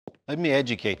Let me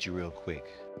educate you real quick.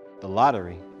 The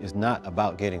lottery is not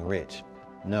about getting rich.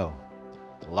 No,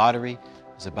 the lottery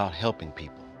is about helping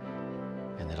people,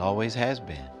 and it always has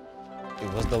been.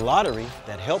 It was the lottery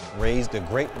that helped raise the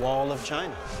Great Wall of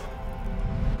China.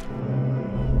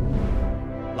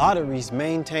 Lotteries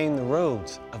maintained the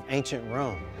roads of ancient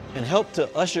Rome and helped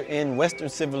to usher in Western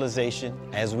civilization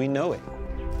as we know it.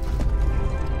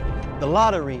 The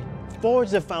lottery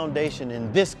forged a foundation in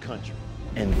this country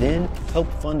and then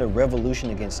helped fund a revolution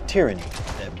against tyranny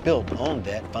that built on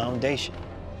that foundation.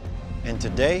 And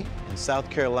today, in South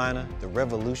Carolina, the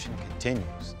revolution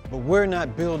continues. But we're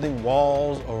not building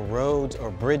walls or roads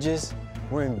or bridges.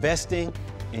 We're investing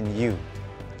in you.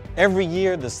 Every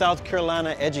year, the South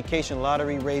Carolina Education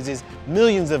Lottery raises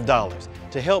millions of dollars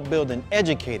to help build an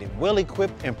educated,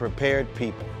 well-equipped, and prepared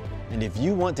people. And if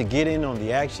you want to get in on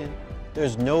the action,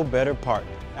 there's no better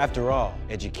partner. After all,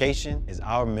 education is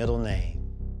our middle name.